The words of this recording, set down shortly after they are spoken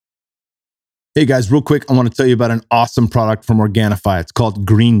Hey guys, real quick, I want to tell you about an awesome product from Organifi. It's called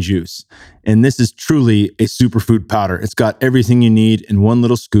Green Juice. And this is truly a superfood powder. It's got everything you need in one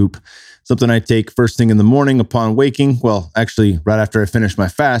little scoop. Something I take first thing in the morning upon waking. Well, actually, right after I finish my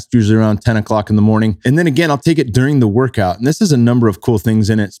fast, usually around 10 o'clock in the morning. And then again, I'll take it during the workout. And this has a number of cool things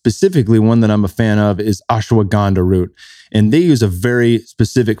in it. Specifically, one that I'm a fan of is ashwagandha root. And they use a very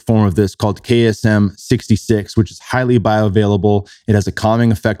specific form of this called KSM 66, which is highly bioavailable. It has a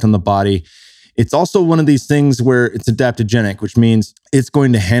calming effect on the body. It's also one of these things where it's adaptogenic, which means it's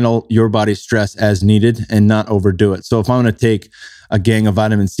going to handle your body's stress as needed and not overdo it. So if I'm going to take a gang of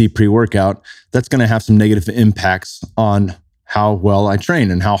vitamin C pre-workout, that's going to have some negative impacts on how well I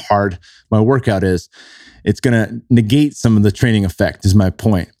train and how hard my workout is. It's going to negate some of the training effect, is my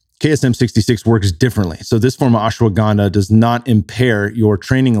point. KSM 66 works differently. So this form of ashwagandha does not impair your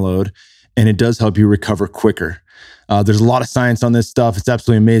training load, and it does help you recover quicker. There's a lot of science on this stuff. It's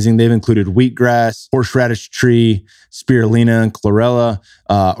absolutely amazing. They've included wheatgrass, horseradish tree, spirulina, and chlorella,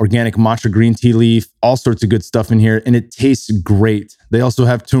 organic matcha green tea leaf, all sorts of good stuff in here, and it tastes great. They also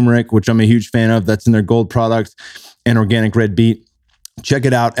have turmeric, which I'm a huge fan of. That's in their gold product, and organic red beet. Check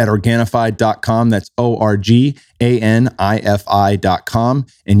it out at Organifi.com. That's ORGANIFI.com,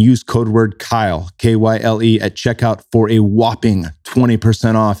 and use code word Kyle, KYLE, at checkout for a whopping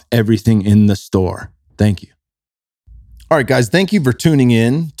 20% off everything in the store. Thank you. All right, guys, thank you for tuning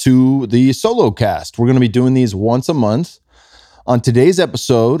in to the solo cast. We're going to be doing these once a month. On today's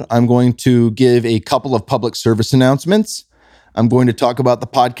episode, I'm going to give a couple of public service announcements. I'm going to talk about the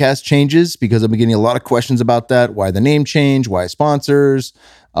podcast changes because I've been getting a lot of questions about that. Why the name change? Why sponsors?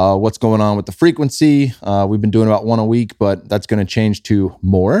 What's going on with the frequency? We've been doing about one a week, but that's going to change to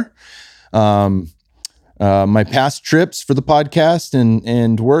more. My past trips for the podcast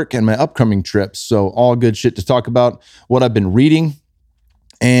and work, and my upcoming trips. So all good shit to talk about, what I've been reading,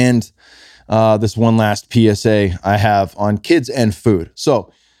 and this one last PSA I have on kids and food.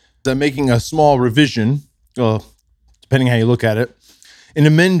 So I'm making a small revision, depending how you look at it, an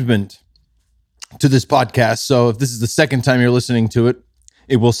amendment to this podcast. So if this is the second time you're listening to it,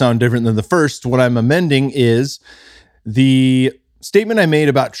 it will sound different than the first. What I'm amending is the statement I made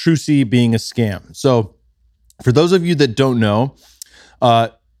about Trucy being a scam. So for those of you that don't know,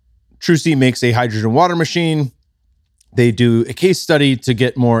 Trucy makes a hydrogen water machine. They do a case study to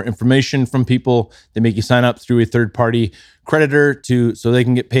get more information from people. They make you sign up through a third-party creditor so they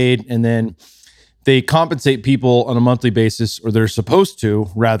can get paid, and then they compensate people on a monthly basis, or they're supposed to,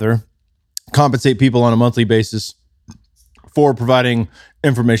 rather, compensate people on a monthly basis for providing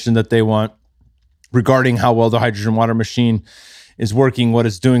information that they want regarding how well the hydrogen water machine is working, what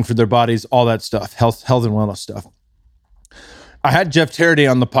it's doing for their bodies, all that stuff, health and wellness stuff. I had Jeff Teraday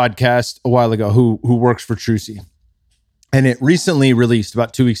on the podcast a while ago who works for Trucy, and it recently released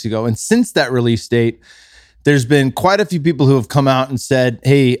about 2 weeks ago. And since that release date, there's been quite a few people who have come out and said,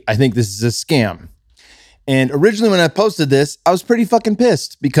 hey, I think this is a scam. And originally when I posted this, I was pretty fucking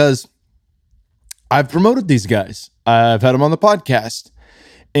pissed because I've promoted these guys. I've had them on the podcast,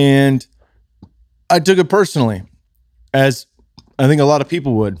 and I took it personally, as I think a lot of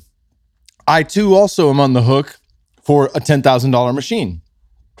people would. I too also am on the hook for a $10,000 machine.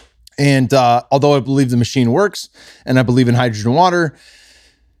 And although I believe the machine works and I believe in hydrogen water,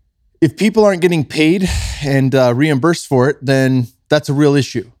 if people aren't getting paid and reimbursed for it, then that's a real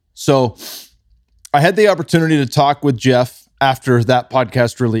issue. So I had the opportunity to talk with Jeff after that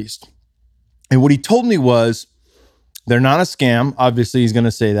podcast released. And what he told me was, they're not a scam. Obviously, he's going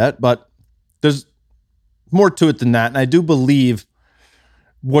to say that, but there's more to it than that. And I do believe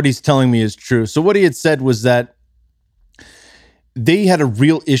what he's telling me is true. So what he had said was that they had a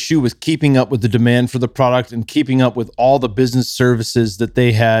real issue with keeping up with the demand for the product and keeping up with all the business services that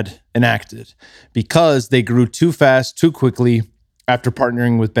they had enacted because they grew too fast, too quickly after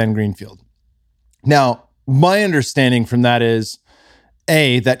partnering with Ben Greenfield. Now, my understanding from that is,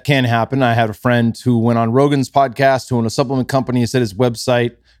 that can happen. I had a friend who went on Rogan's podcast, who owned a supplement company, said his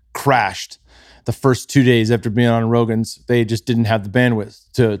website crashed the first 2 days after being on Rogan's. They just didn't have the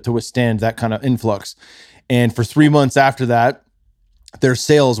bandwidth to withstand that kind of influx. And for 3 months after that, their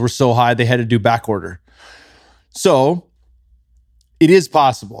sales were so high, they had to do back order. So it is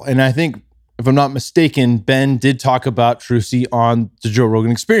possible. And I think, if I'm not mistaken, Ben did talk about Trucy on the Joe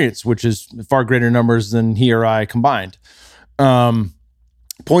Rogan Experience, which is far greater numbers than he or I combined.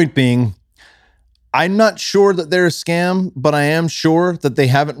 Point being, I'm not sure that they're a scam, but I am sure that they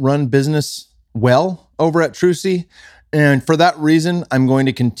haven't run business well over at Trucy. And for that reason, I'm going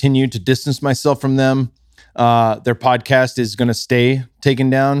to continue to distance myself from them. Their podcast is going to stay taken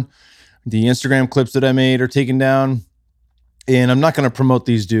down. The Instagram clips that I made are taken down. And I'm not going to promote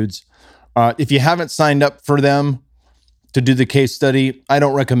these dudes If you haven't signed up for them to do the case study, I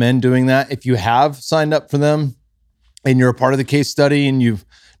don't recommend doing that. If you have signed up for them and you're a part of the case study and you've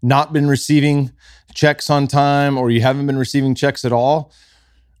not been receiving checks on time, or you haven't been receiving checks at all,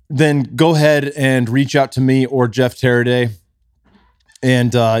 then go ahead and reach out to me or Jeff Teraday.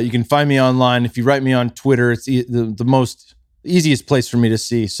 And you can find me online. If you write me on Twitter, it's the most easiest place for me to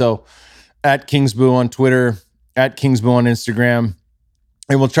see. So at Kingsboo on Twitter, at Kingsboo on Instagram,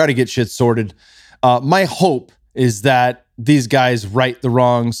 and we'll try to get shit sorted. My hope is that these guys right the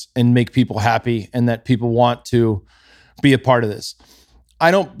wrongs and make people happy, and that people want to be a part of this.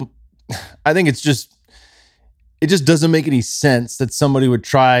 I think it just doesn't make any sense that somebody would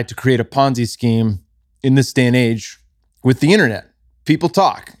try to create a Ponzi scheme in this day and age with the internet. People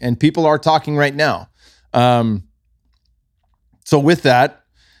talk, and people are talking right now. So with that,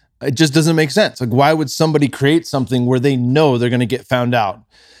 it just doesn't make sense. Like, why would somebody create something where they know they're going to get found out?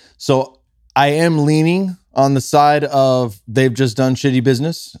 So I am leaning on the side of they've just done shitty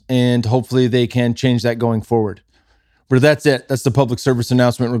business, and hopefully they can change that going forward. But that's it. That's the public service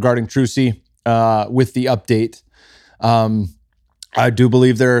announcement regarding Trucy with the update. I do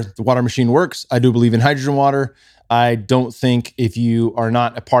believe the water machine works. I do believe in hydrogen water. I don't think, if you are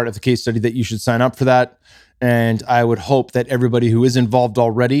not a part of the case study, that you should sign up for that. And I would hope that everybody who is involved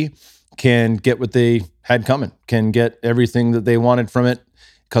already can get what they had coming, can get everything that they wanted from it.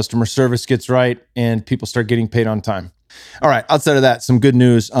 Customer service gets right, and people start getting paid on time. All right. Outside of that, some good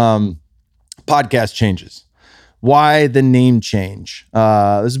news. Podcast changes. Why the name change?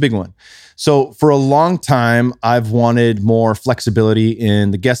 This is a big one. So for a long time, I've wanted more flexibility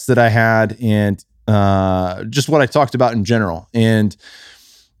in the guests that I had, and just what I talked about in general. And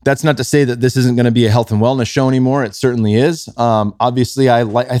that's not to say that this isn't going to be a health and wellness show anymore. It certainly is. Obviously,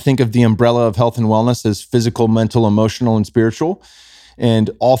 I think of the umbrella of health and wellness as physical, mental, emotional, and spiritual. And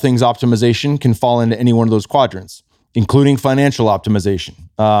all things optimization can fall into any one of those quadrants, including financial optimization,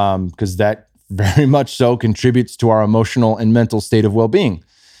 because that very much so contributes to our emotional and mental state of well-being.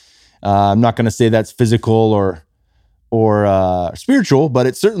 I'm not going to say that's physical or spiritual, but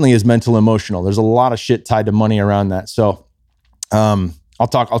it certainly is mental, emotional. There's a lot of shit tied to money around that. So I'll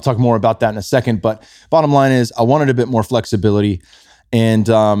talk more about that in a second. But bottom line is, I wanted a bit more flexibility, and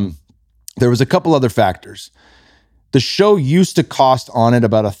there was a couple other factors. The show used to cost on it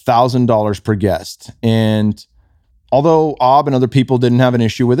about $1,000 per guest, and although Ob and other people didn't have an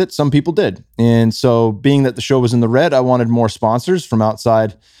issue with it, some people did. And so, being that the show was in the red, I wanted more sponsors from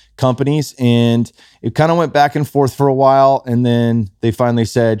outside companies, and it kind of went back and forth for a while, and then they finally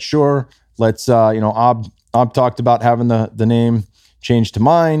said, sure, let's Ob talked about having the name changed to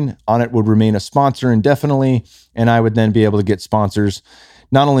mine. On it would remain a sponsor indefinitely, and I would then be able to get sponsors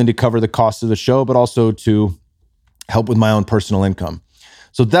not only to cover the cost of the show, but also to help with my own personal income.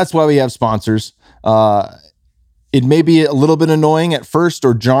 So that's why we have sponsors. It may be a little bit annoying at first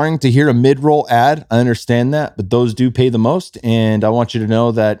or jarring to hear a mid-roll ad. I understand that, but those do pay the most. And I want you to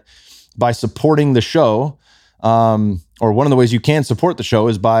know that by supporting the show, or one of the ways you can support the show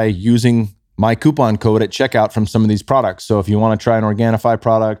is by using my coupon code at checkout from some of these products. So if you want to try an Organifi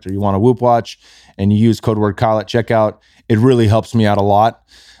product, or you want a Whoop watch, and you use code word Kyle at checkout, it really helps me out a lot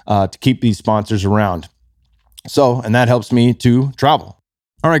to keep these sponsors around. So, and that helps me to travel.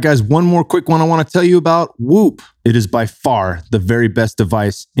 All right, guys, one more quick one I want to tell you about. Whoop. It is by far the very best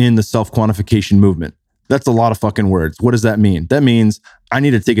device in the self-quantification movement. That's a lot of fucking words. What does that mean? That means I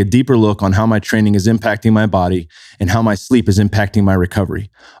need to take a deeper look on how my training is impacting my body and how my sleep is impacting my recovery.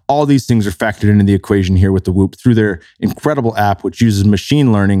 All these things are factored into the equation here with the Whoop through their incredible app, which uses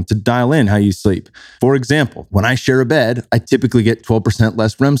machine learning to dial in how you sleep. For example, when I share a bed, I typically get 12%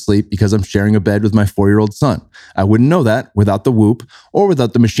 less REM sleep because I'm sharing a bed with my 4-year-old son. I wouldn't know that without the Whoop or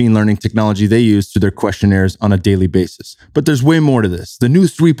without the machine learning technology they use through their questionnaires on a daily basis. But there's way more to this. The new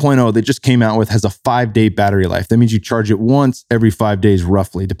 3.0 they just came out with has a 5-day battery life. That means you charge it once every 5 days,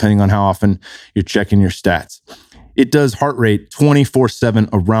 roughly, depending on how often you're checking your stats. It does heart rate 24/7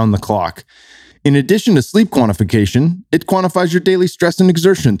 around the clock. In addition to sleep quantification, it quantifies your daily stress and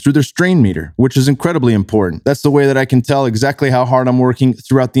exertion through their strain meter, which is incredibly important. That's the way that I can tell exactly how hard I'm working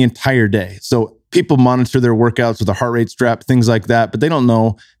throughout the entire day. So people monitor their workouts with a heart rate strap, things like that, but they don't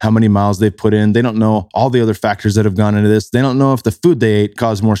know how many miles they've put in. They don't know all the other factors that have gone into this. They don't know if the food they ate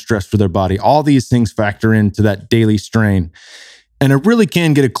caused more stress for their body. All these things factor into that daily strain. And I really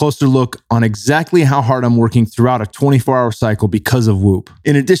can get a closer look on exactly how hard I'm working throughout a 24-hour cycle because of Whoop.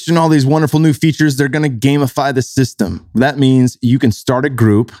 In addition to all these wonderful new features, they're going to gamify the system. That means you can start a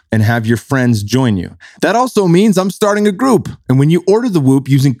group and have your friends join you. That also means I'm starting a group. And when you order the Whoop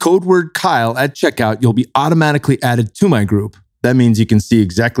using code word Kyle at checkout, you'll be automatically added to my group. That means you can see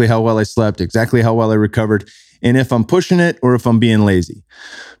exactly how well I slept, exactly how well I recovered, and if I'm pushing it or if I'm being lazy.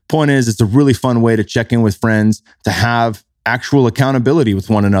 Point is, it's a really fun way to check in with friends, to have actual accountability with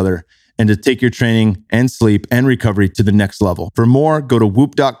one another, and to take your training and sleep and recovery to the next level. For more, go to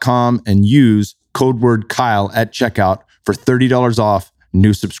whoop.com and use code word Kyle at checkout for $30 off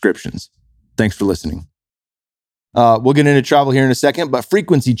new subscriptions. Thanks for listening. We'll get into travel here in a second, but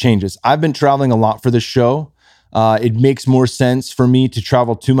frequency changes. I've been traveling a lot for this show. It makes more sense for me to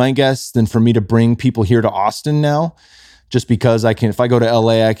travel to my guests than for me to bring people here to Austin now, just because if I go to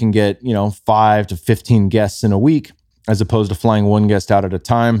LA, I can get, 5 to 15 guests in a week, as opposed to flying one guest out at a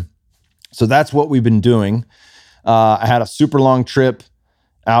time. So that's what we've been doing. I had a super long trip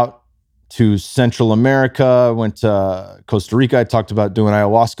out to Central America, went to Costa Rica. I talked about doing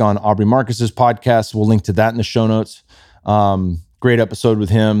ayahuasca on Aubrey Marcus's podcast. We'll link to that in the show notes. Great episode with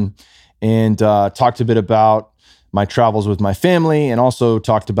him, and talked a bit about my travels with my family, and also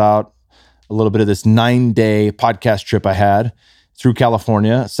talked about a little bit of this 9-day podcast trip I had through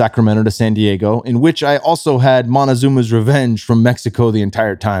California, Sacramento to San Diego, in which I also had Montezuma's Revenge from Mexico the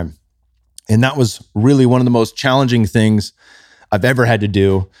entire time. And that was really one of the most challenging things I've ever had to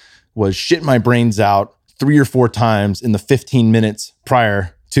do, was shit my brains out 3 or 4 times in the 15 minutes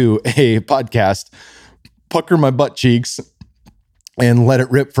prior to a podcast, pucker my butt cheeks, and let it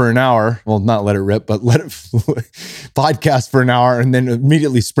rip for an hour. Well, not let it rip, but let it podcast for an hour, and then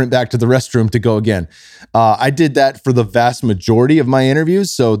immediately sprint back to the restroom to go again. I did that for the vast majority of my interviews.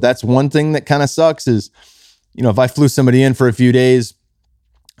 So that's one thing that kind of sucks is, if I flew somebody in for a few days,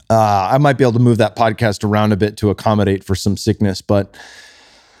 I might be able to move that podcast around a bit to accommodate for some sickness. But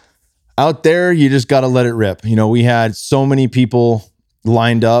out there, you just got to let it rip. We had so many people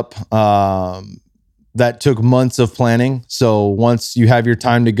lined up, that took months of planning. So once you have your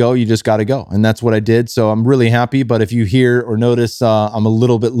time to go, you just got to go. And that's what I did. So I'm really happy. But if you hear or notice I'm a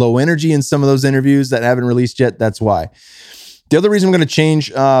little bit low energy in some of those interviews that haven't released yet, that's why. The other reason I'm going to change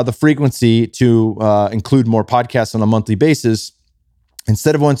the frequency to include more podcasts on a monthly basis,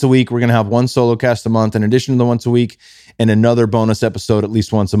 instead of once a week, we're going to have one solo cast a month in addition to the once a week, and another bonus episode at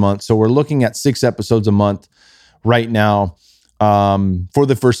least once a month. So we're looking at 6 episodes a month right now for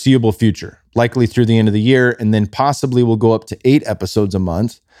the foreseeable future, likely through the end of the year. And then possibly we'll go up to 8 episodes a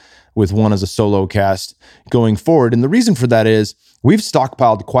month, with one as a solo cast going forward. And the reason for that is we've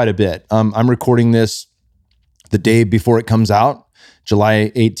stockpiled quite a bit. I'm recording this the day before it comes out,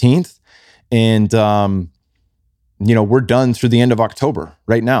 July 18th. And, we're done through the end of October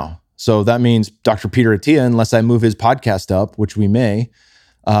right now. So that means Dr. Peter Attia, unless I move his podcast up, which we may,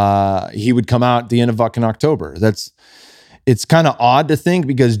 he would come out at the end of fucking October. It's kind of odd to think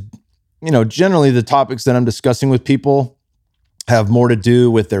because, generally the topics that I'm discussing with people have more to do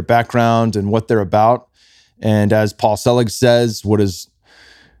with their background and what they're about. And as Paul Selig says, what is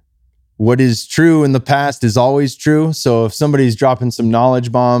true in the past is always true. So if somebody's dropping some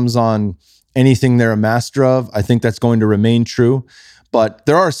knowledge bombs on anything they're a master of, I think that's going to remain true. But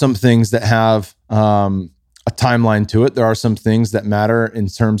there are some things that have a timeline to it. There are some things that matter in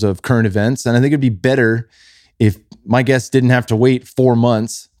terms of current events. And I think it'd be better if my guests didn't have to wait 4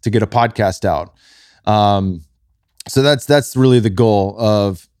 months to get a podcast out. So that's really the goal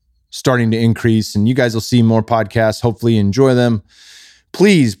of starting to increase. And you guys will see more podcasts. Hopefully you enjoy them.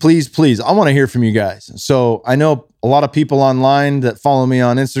 Please, please, please. I want to hear from you guys. So I know a lot of people online that follow me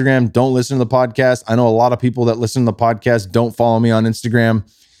on Instagram don't listen to the podcast. I know a lot of people that listen to the podcast don't follow me on Instagram.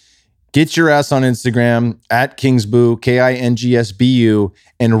 Get your ass on Instagram at Kingsbu, KINGSBU,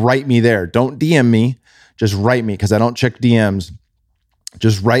 and write me there. Don't DM me. Just write me, because I don't check DMs.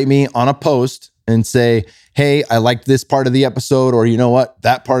 Just write me on a post and say, hey, I liked this part of the episode, or you know what,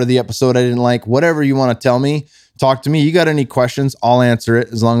 that part of the episode I didn't like. Whatever you want to tell me, talk to me. You got any questions, I'll answer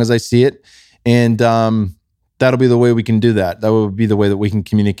it as long as I see it. And that'll be the way we can do that. That would be the way that we can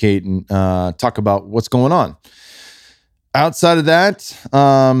communicate and talk about what's going on. Outside of that,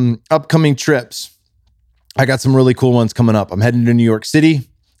 upcoming trips. I got some really cool ones coming up. I'm heading to New York City.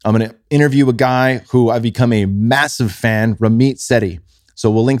 I'm going to interview a guy who I've become a massive fan, Ramit Sethi.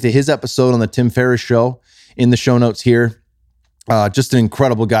 So we'll link to his episode on the Tim Ferriss Show in the show notes here. Just an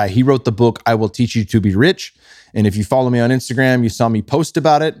incredible guy. He wrote the book, I Will Teach You to Be Rich. And if you follow me on Instagram, you saw me post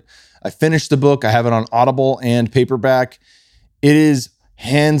about it. I finished the book. I have it on Audible and paperback. It is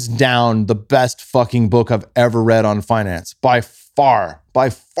hands down the best fucking book I've ever read on finance. By far.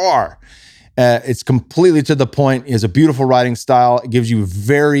 It's completely to the point. It has a beautiful writing style. It gives you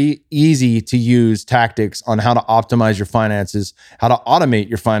very easy to use tactics on how to optimize your finances, how to automate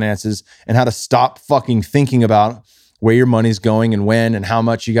your finances, and how to stop fucking thinking about where your money's going and when and how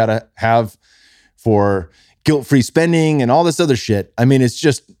much you got to have for guilt-free spending and all this other shit. I mean, it's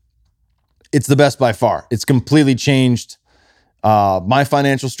the best by far. It's completely changed my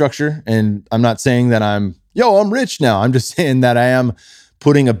financial structure. And I'm not saying that I'm rich now. I'm just saying that I am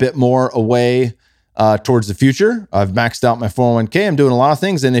putting a bit more away towards the future. I've maxed out my 401k. I'm doing a lot of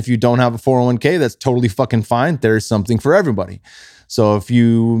things. And if you don't have a 401k, that's totally fucking fine. There's something for everybody. So if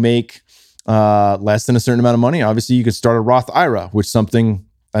you make less than a certain amount of money, obviously you could start a Roth IRA, which is something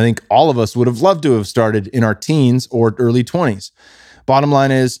I think all of us would have loved to have started in our teens or early 20s. Bottom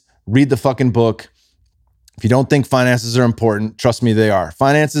line is, read the fucking book. If you don't think finances are important, trust me, they are.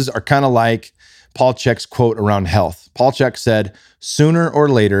 Finances are kind of like Paul Chek's quote around health. Paul Chek said, sooner or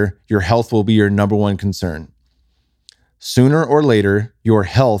later, your health will be your number one concern. Sooner or later, your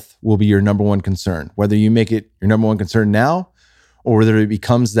health will be your number one concern. Whether you make it your number one concern now or whether it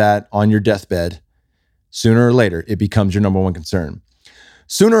becomes that on your deathbed, sooner or later, it becomes your number one concern.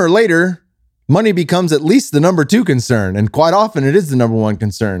 Sooner or later, money becomes at least the number two concern. And quite often it is the number one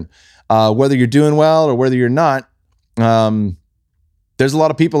concern. Whether you're doing well or whether you're not, there's a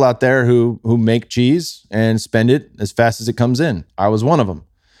lot of people out there who make cheese and spend it as fast as it comes in. I was one of them.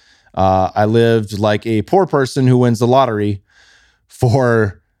 I lived like a poor person who wins the lottery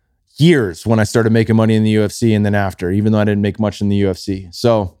for years when I started making money in the UFC and then after, even though I didn't make much in the UFC.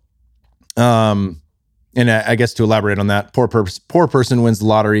 So, and I guess to elaborate on that, poor person wins the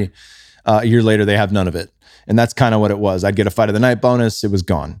lottery. A year later, they have none of it. And that's kind of what it was. I'd get a fight of the night bonus. It was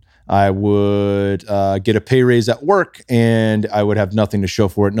gone. I would get a pay raise at work and I would have nothing to show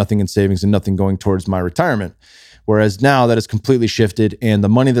for it, nothing in savings and nothing going towards my retirement. Whereas now that has completely shifted and the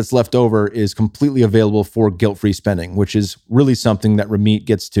money that's left over is completely available for guilt-free spending, which is really something that Ramit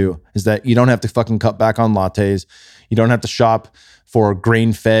gets to, is that you don't have to fucking cut back on lattes. You don't have to shop for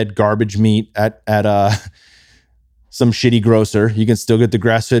grain-fed garbage meat at some shitty grocer. You can still get the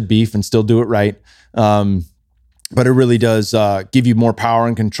grass-fed beef and still do it right. But it really does give you more power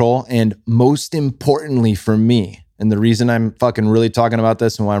and control. And most importantly for me, and the reason I'm fucking really talking about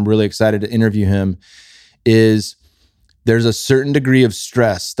this and why I'm really excited to interview him is there's a certain degree of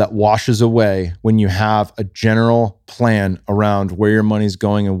stress that washes away when you have a general plan around where your money's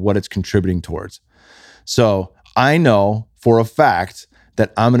going and what it's contributing towards. So I know for a fact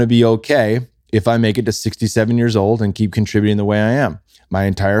that I'm going to be okay if I make it to 67 years old and keep contributing the way I am. My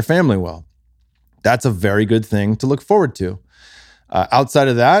entire family will. That's a very good thing to look forward to. Outside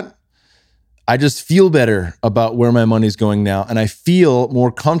of that, I just feel better about where my money's going now. And I feel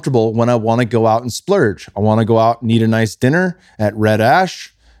more comfortable when I want to go out and splurge. I want to go out and eat a nice dinner at Red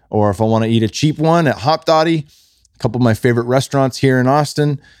Ash, or if I want to eat a cheap one at Hop Dotty, a couple of my favorite restaurants here in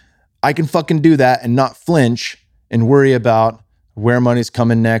Austin, I can fucking do that and not flinch and worry about where money's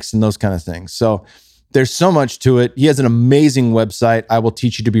coming next and those kind of things. So there's so much to it. He has an amazing website,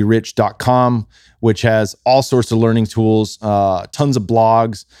 iwillteachyoutoberich.com, which has all sorts of learning tools, tons of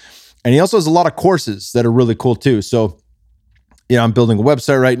blogs. And he also has a lot of courses that are really cool too. So, I'm building a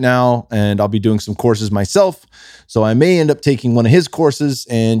website right now and I'll be doing some courses myself. So I may end up taking one of his courses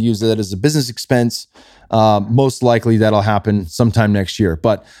and use that as a business expense. Most likely that'll happen sometime next year.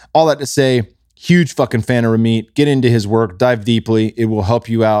 But all that to say, huge fucking fan of Ramit. Get into his work, dive deeply. It will help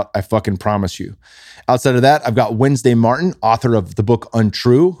you out. I fucking promise you. Outside of that, I've got Wednesday Martin, author of the book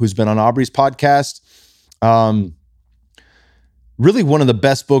Untrue, who's been on Aubrey's podcast. Really one of the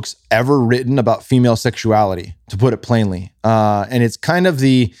best books ever written about female sexuality, to put it plainly. And it's kind of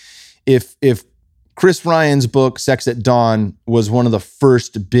if Chris Ryan's book, Sex at Dawn, was one of the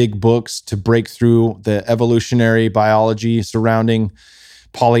first big books to break through the evolutionary biology surrounding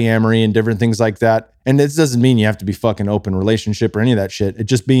polyamory and different things like that. And this doesn't mean you have to be fucking open relationship or any of that shit. It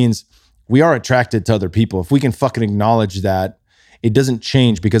just means we are attracted to other people. If we can fucking acknowledge that, it doesn't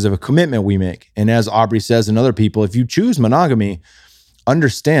change because of a commitment we make. And as Aubrey says and other people, if you choose monogamy,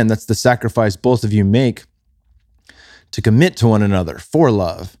 understand that's the sacrifice both of you make to commit to one another for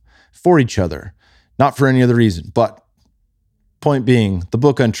love, for each other, not for any other reason. But point being, the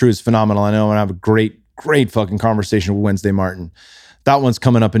book Untrue is phenomenal. I know I'm going to have a great fucking conversation with Wednesday Martin. That one's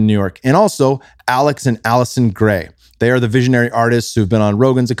coming up in New York. And also Alex and Allison Gray. They are the visionary artists who've been on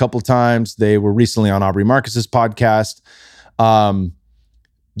Rogan's a couple times. They were recently on Aubrey Marcus's podcast.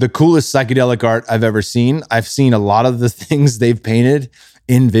 The coolest psychedelic art I've ever seen. I've seen a lot of the things they've painted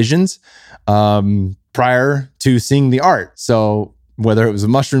in visions prior to seeing the art. So whether it was a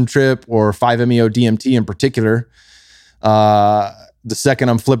mushroom trip or 5-MeO DMT in particular, the second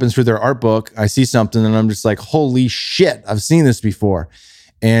I'm flipping through their art book, I see something and I'm just like, holy shit, I've seen this before.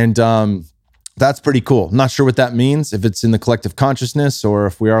 And that's pretty cool. I'm not sure what that means, if it's in the collective consciousness or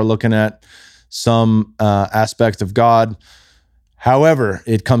if we are looking at some aspect of God. However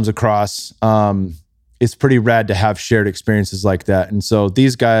it comes across, it's pretty rad to have shared experiences like that. And so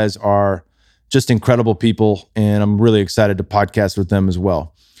these guys are just incredible people, and I'm really excited to podcast with them as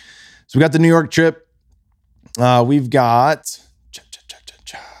well. So we got the New York trip. We've got,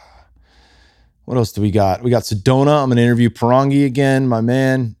 what else do we got? We got Sedona. I'm going to interview Parangi again, my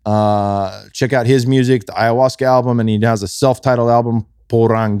man. Check out his music, the Ayahuasca album, and he has a self-titled album,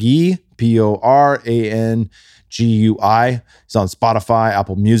 Porangui, Porangui. It's on Spotify,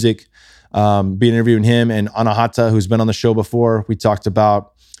 Apple Music. Be interviewing him and Anahata, who's been on the show before. We talked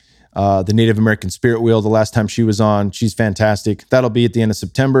about the Native American Spirit Wheel the last time she was on. She's fantastic. That'll be at the end of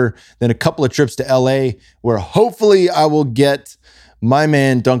September. Then a couple of trips to LA, where hopefully I will get my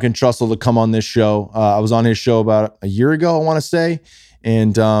man Duncan Trussell to come on this show. I was on his show about a year ago, I want to say.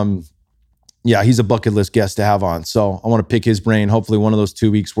 And yeah, he's a bucket list guest to have on. So I want to pick his brain. Hopefully one of those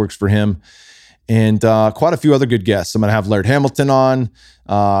 2 weeks works for him. And quite a few other good guests. I'm going to have Laird Hamilton on.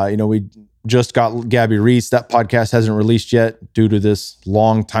 We just got Gabby Reese. That podcast hasn't released yet due to this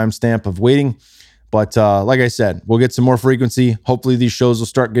long timestamp of waiting. But like I said, we'll get some more frequency. Hopefully these shows will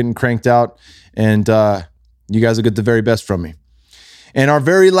start getting cranked out, and you guys will get the very best from me. And our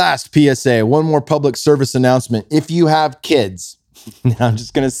very last PSA, one more public service announcement. If you have kids, I'm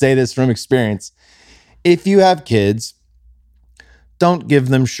just going to say this from experience. If you have kids, don't give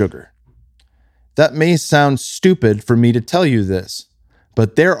them sugar. That may sound stupid for me to tell you this,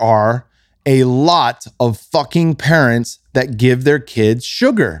 but there are a lot of fucking parents that give their kids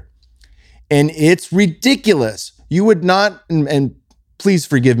sugar. And it's ridiculous. You would not, and please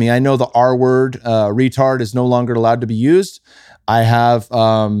forgive me, I know the R word, retard, is no longer allowed to be used. I have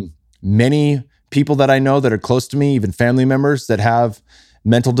many people that I know that are close to me, even family members that have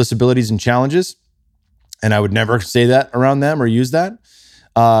mental disabilities and challenges. And I would never say that around them or use that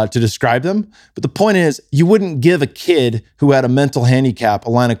to describe them. But the point is, you wouldn't give a kid who had a mental handicap a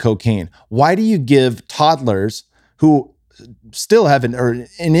line of cocaine. Why do you give toddlers who still have an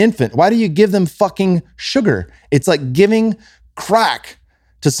infant, why do you give them fucking sugar? It's like giving crack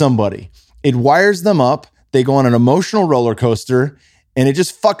to somebody. It wires them up. They go on an emotional roller coaster, and it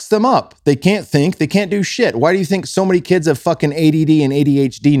just fucks them up. They can't think. They can't do shit. Why do you think so many kids have fucking ADD and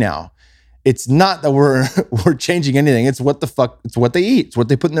ADHD now? It's not that we're changing anything. It's what they eat. It's what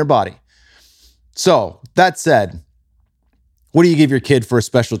they put in their body. So that said, what do you give your kid for a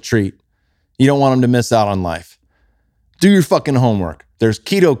special treat? You don't want them to miss out on life. Do your fucking homework. There's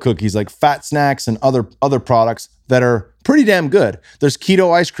keto cookies like Fat Snacks and other products that are pretty damn good. There's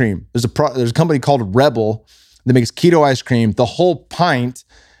keto ice cream. There's a company called Rebel that makes keto ice cream. The whole pint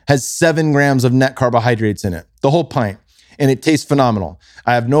has 7 grams of net carbohydrates in it. The whole pint. And it tastes phenomenal.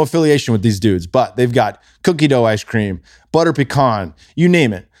 I have no affiliation with these dudes, but they've got cookie dough ice cream, butter pecan, you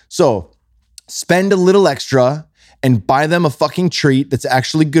name it. So spend a little extra and buy them a fucking treat that's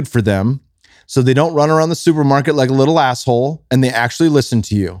actually good for them, so they don't run around the supermarket like a little asshole and they actually listen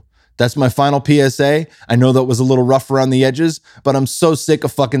to you. That's my final PSA. I know that was a little rough around the edges, but I'm so sick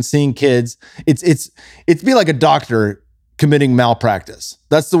of fucking seeing kids. It's be like a doctor committing malpractice.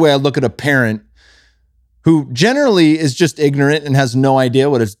 That's the way I look at a parent who generally is just ignorant and has no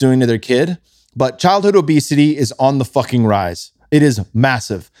idea what it's doing to their kid. But childhood obesity is on the fucking rise. It is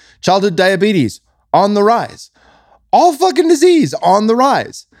massive. Childhood diabetes, on the rise. All fucking disease, on the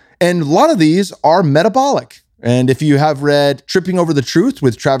rise. And a lot of these are metabolic. And if you have read Tripping Over the Truth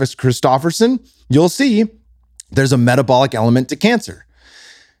with Travis Christofferson, you'll see there's a metabolic element to cancer.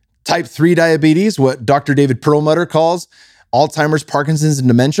 Type 3 diabetes, what Dr. David Perlmutter calls Alzheimer's, Parkinson's, and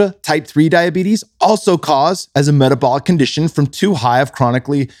dementia, type 3 diabetes, also caused as a metabolic condition from too high of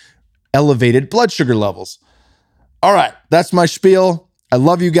chronically elevated blood sugar levels. All right, that's my spiel. I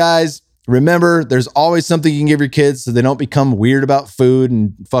love you guys. Remember, there's always something you can give your kids so they don't become weird about food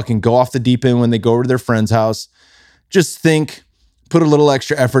and fucking go off the deep end when they go over to their friend's house. Just think, put a little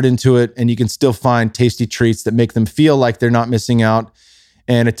extra effort into it, and you can still find tasty treats that make them feel like they're not missing out.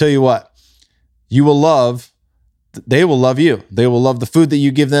 And I tell you what, they will love you. They will love the food that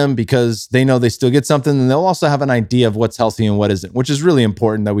you give them because they know they still get something, and they'll also have an idea of what's healthy and what isn't, which is really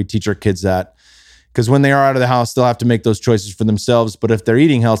important that we teach our kids that, because when they are out of the house, they'll have to make those choices for themselves. But if they're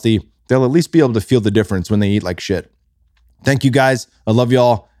eating healthy, they'll at least be able to feel the difference when they eat like shit. Thank you guys. I love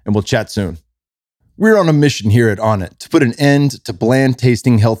y'all, and we'll chat soon. We're on a mission here at Onnit to put an end to bland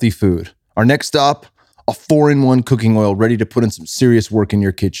tasting healthy food. Our next stop, a 4-in-1 cooking oil ready to put in some serious work in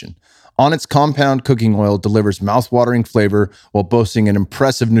your kitchen. Onnit's compound cooking oil delivers mouth-watering flavor while boasting an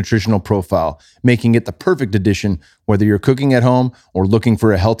impressive nutritional profile, making it the perfect addition whether you're cooking at home or looking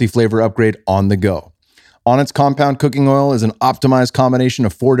for a healthy flavor upgrade on the go. Onnit's compound cooking oil is an optimized combination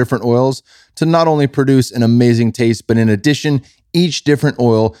of 4 different oils to not only produce an amazing taste, but in addition, Each different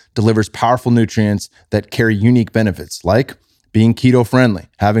oil delivers powerful nutrients that carry unique benefits, like being keto-friendly,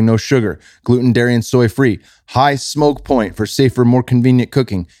 having no sugar, gluten, dairy, and soy-free, high smoke point for safer, more convenient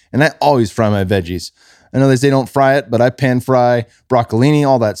cooking, and I always fry my veggies. I know they say don't fry it, but I pan fry broccolini,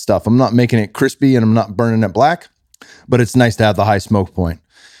 all that stuff. I'm not making it crispy and I'm not burning it black, but it's nice to have the high smoke point.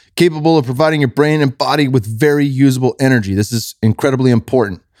 Capable of providing your brain and body with very usable energy. This is incredibly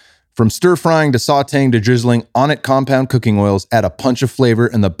important. From stir frying to sauteing to drizzling, Onnit compound cooking oils add a punch of flavor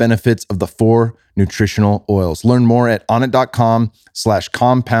and the benefits of the 4 nutritional oils. Learn more at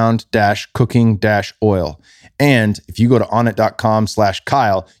onnit.com/compound-cooking-oil. And if you go to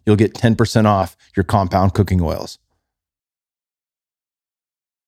onnit.com/Kyle, you'll get 10% off your compound cooking oils.